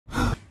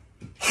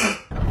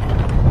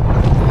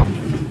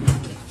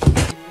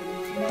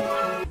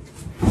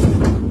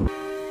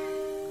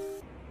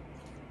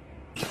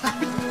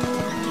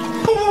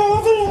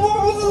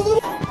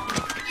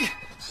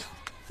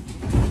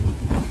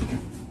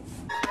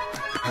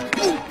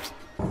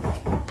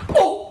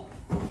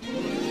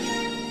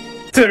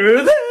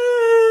Red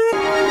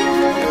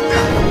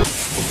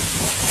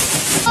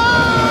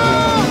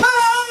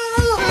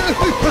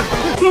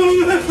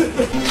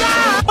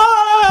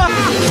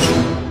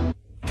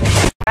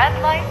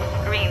light,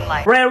 green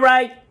light. Red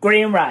light,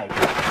 green light.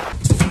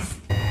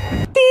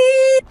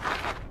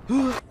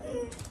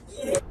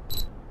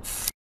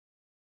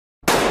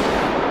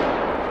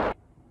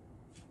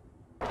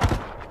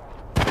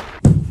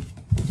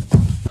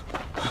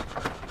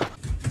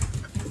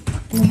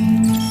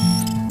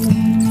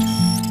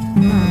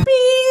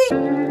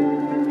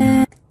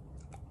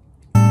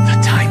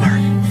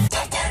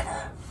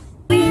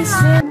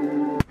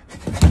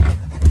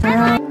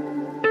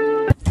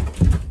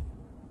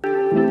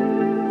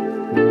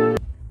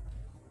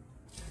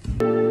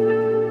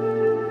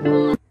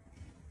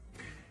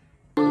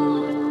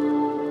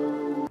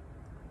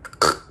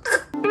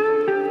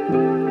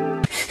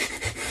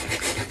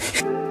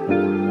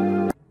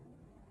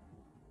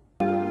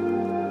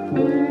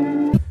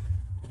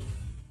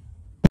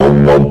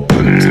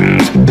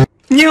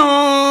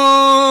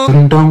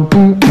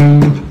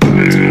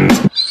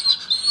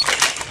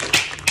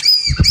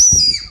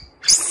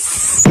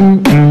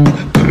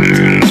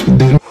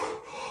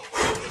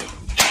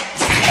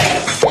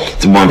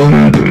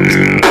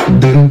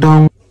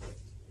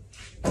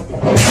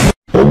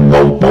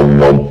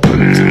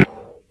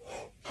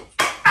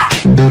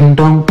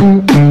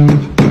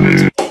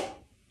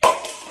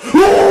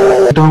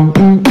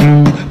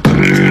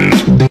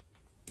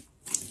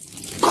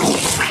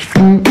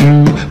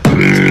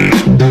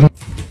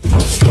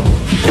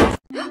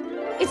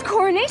 It's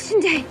Coronation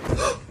Day!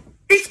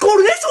 It's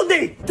Coronation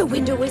Day! The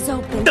window is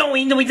open. The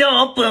window is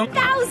open.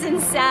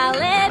 Thousand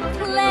salad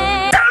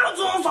plates.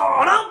 Thousands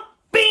on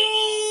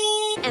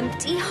bean.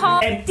 Empty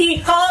hall. Empty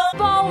hall.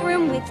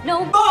 Ballroom with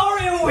no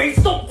Ballroom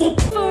with no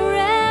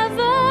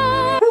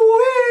forever.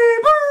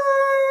 Forever.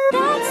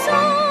 That's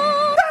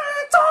all.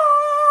 That's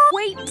all.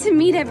 Wait to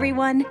meet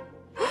everyone.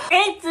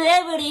 It's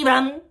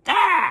everyone.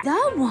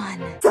 The one.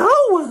 The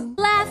one.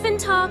 Laugh and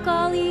talk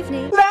all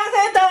evening. Laugh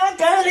and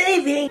talk all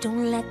evening.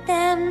 Don't let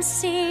them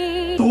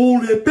see.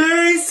 Don't let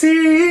them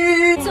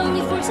see. It's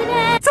only for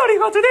today. Sorry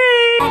for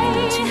today. I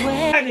need to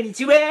wait. I need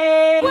to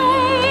wait.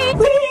 Wait.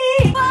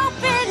 Wait.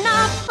 Open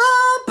up.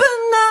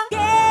 Open up.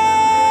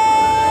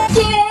 Yeah.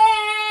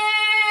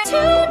 Yeah.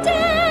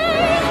 Today.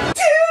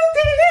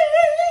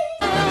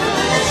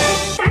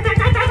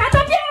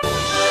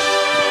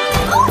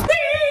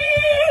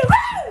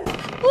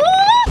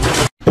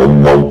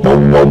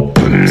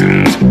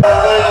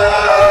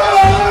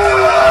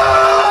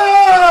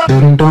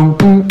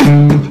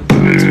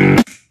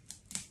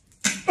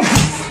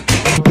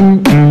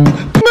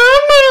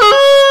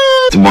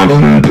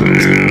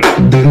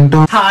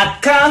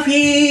 Hot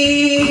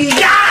coffee!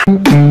 Yeah!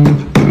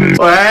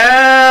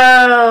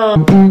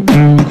 Wow!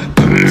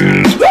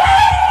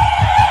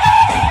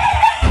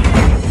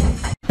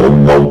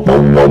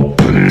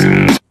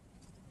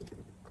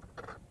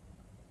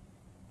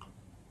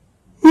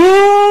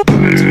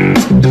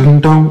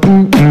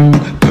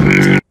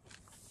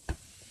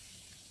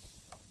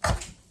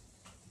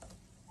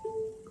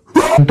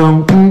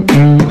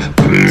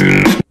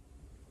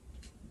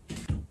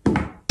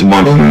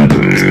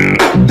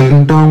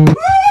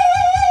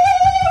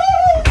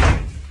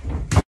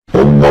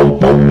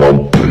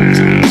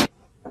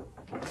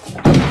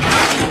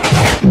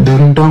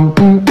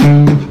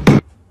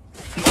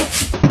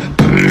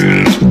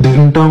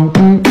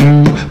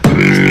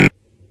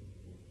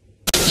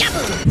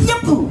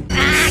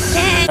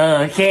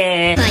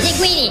 Okay.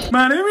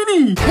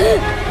 Marimini.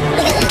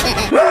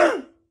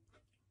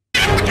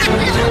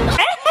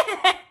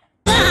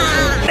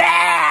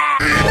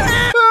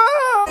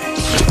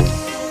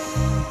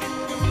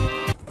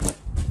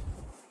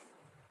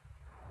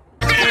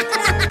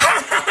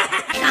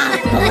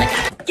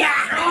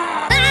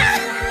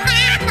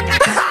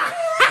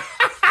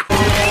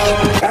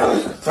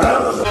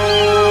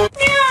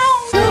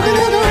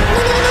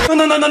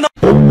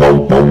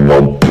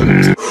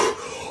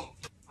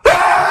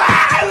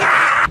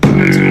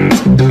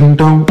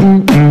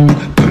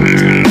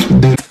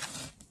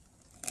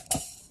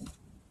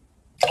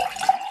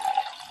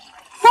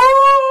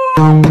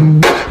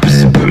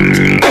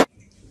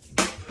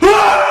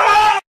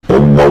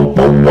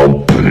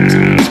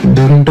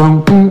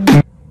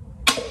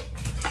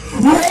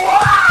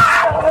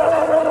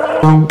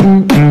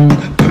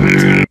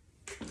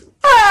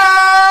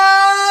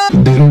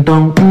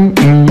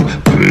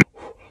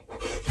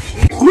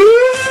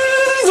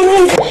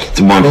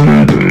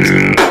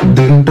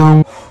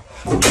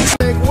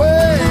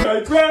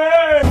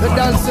 The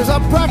dancers are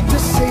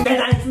practicing.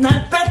 And I'm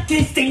not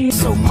practicing.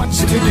 So much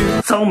to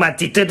do. So much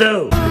to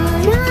do.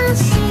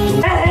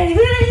 I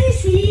really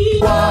see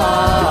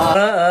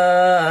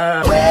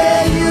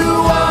Where you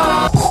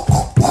are.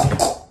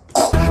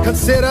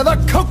 Consider the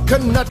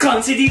coconut.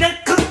 Consider the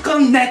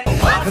coconut.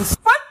 What?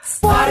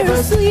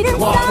 Water sweet and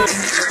sour.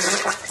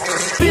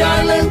 The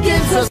island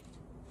gives us.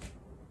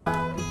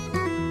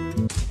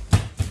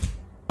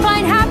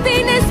 Find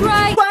happiness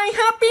right. Find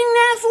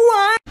happiness,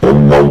 what?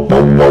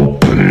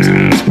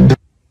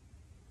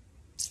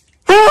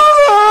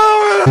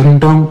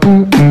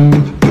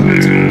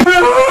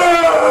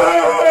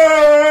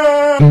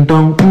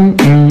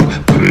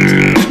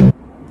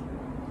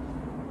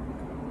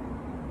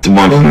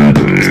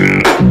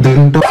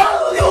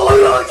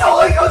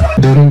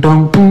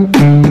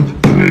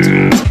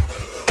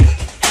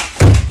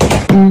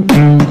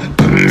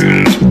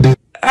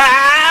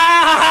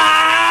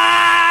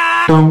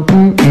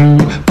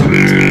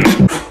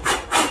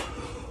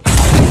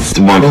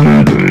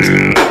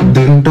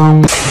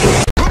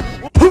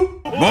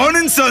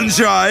 Morning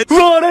sunshine.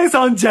 Morning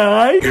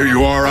sunshine. Here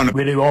you are on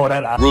Willy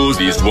water,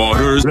 Rosie's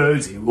waters.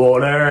 rosy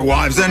water,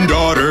 Wives and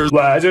daughters.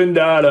 wives and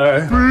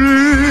daughter.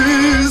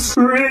 Breeze.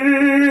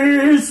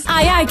 Breeze.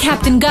 Aye, aye,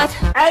 Captain Gut.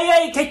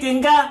 Aye,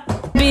 Captain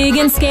Gut. Big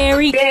and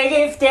scary. Big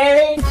and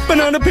scary.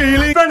 Banana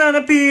peeling.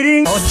 Banana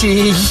peeling. Oh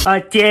jeez. I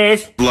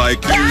just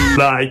Like you.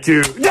 like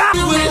to.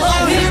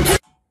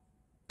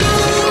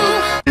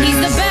 He's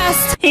the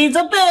best. He's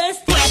the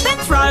best. Weapon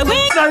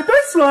throwing.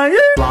 Cyber flying.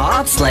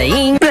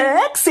 Bobsleighing.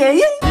 Back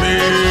saying. Me.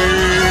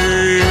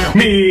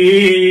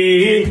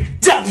 Me.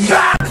 Jump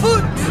back.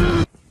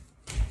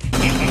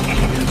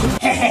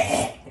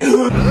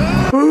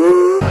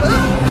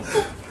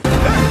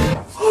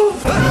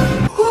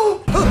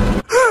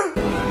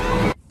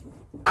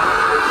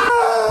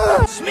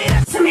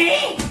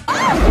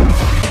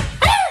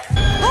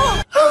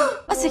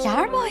 What's a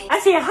yard boy? I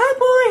say hi,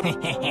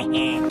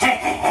 boy.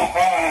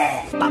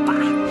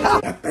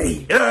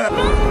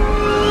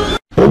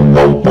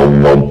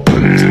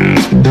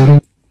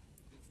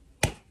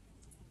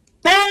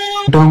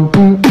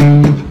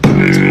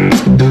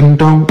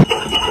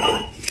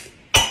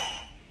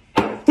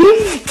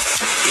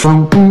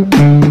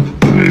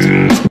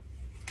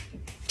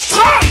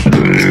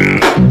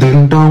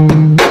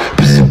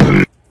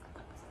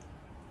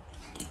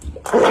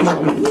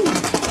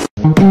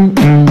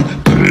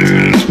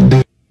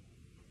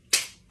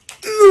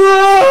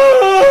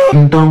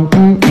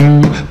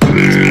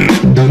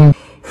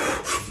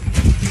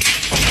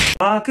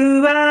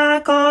僕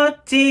はこ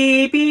っ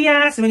ちピ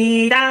アス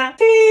にだ。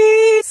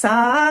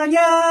さ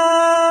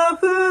や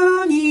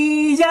ふ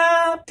にじゃ。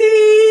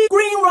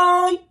Green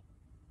right.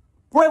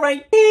 Right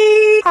right.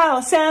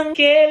 好像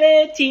给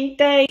了期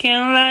待，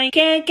看来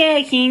该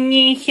该听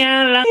一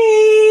下了。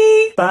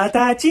把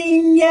它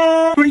紧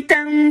呀，不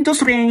当做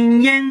是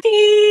边缘。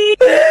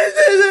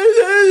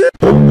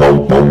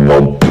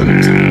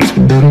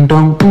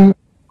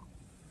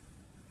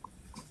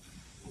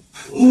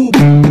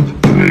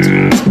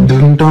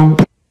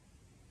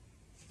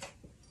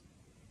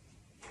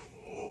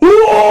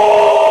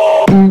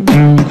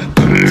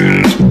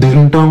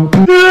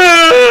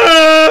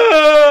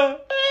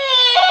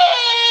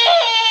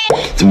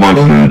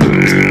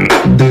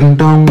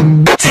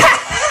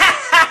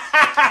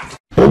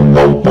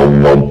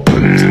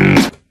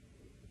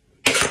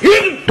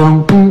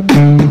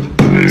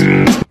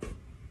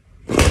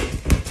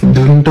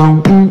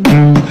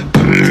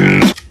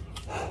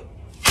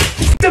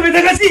Dame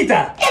tu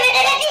cosita.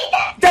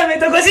 Dame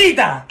tu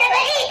cosita.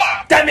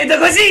 Dame tu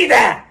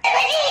cosita.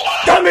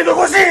 Dame tu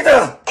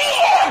cosita.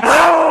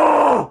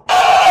 ¡Au!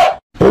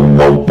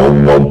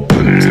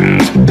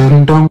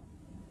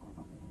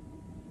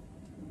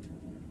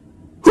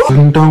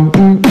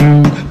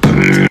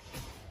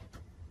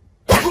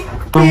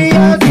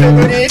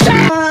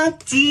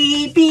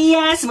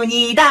 GPS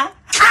bonita.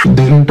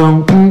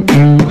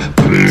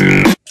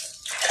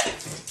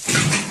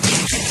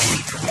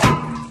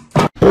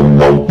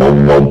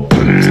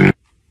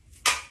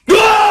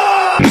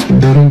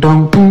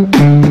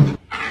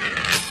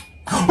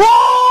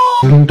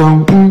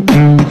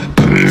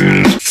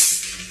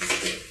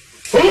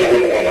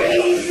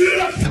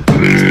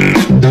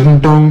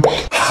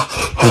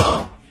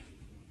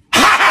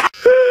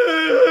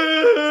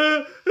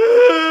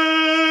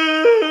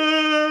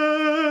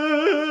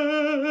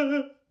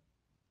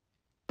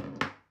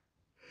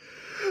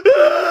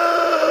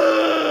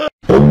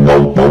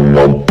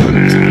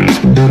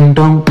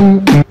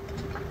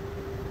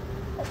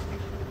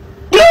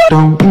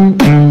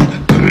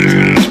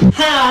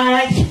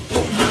 Hi.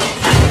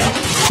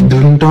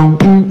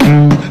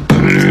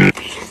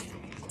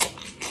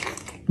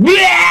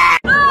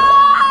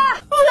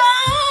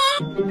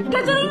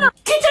 Caterino!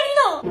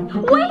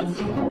 Wait!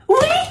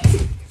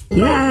 Wait.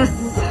 Yes!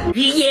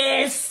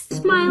 Yes.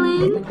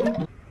 Smiling.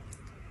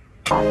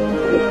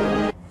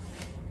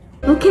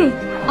 Okay,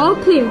 all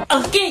clear.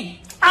 Okay.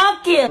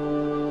 Okay.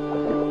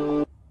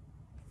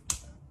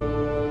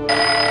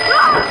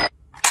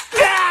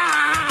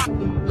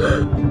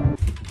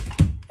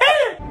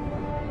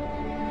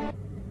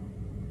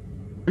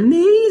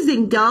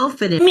 Amazing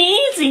dolphin.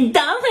 Amazing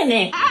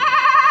dolphin.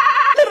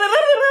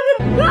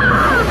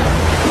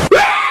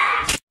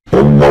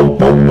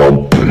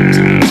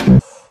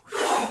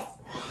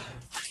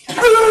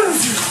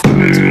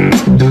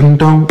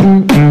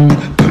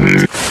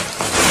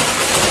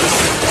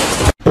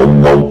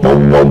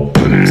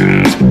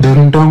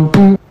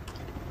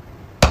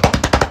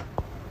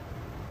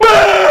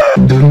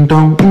 Dun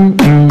dun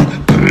dun.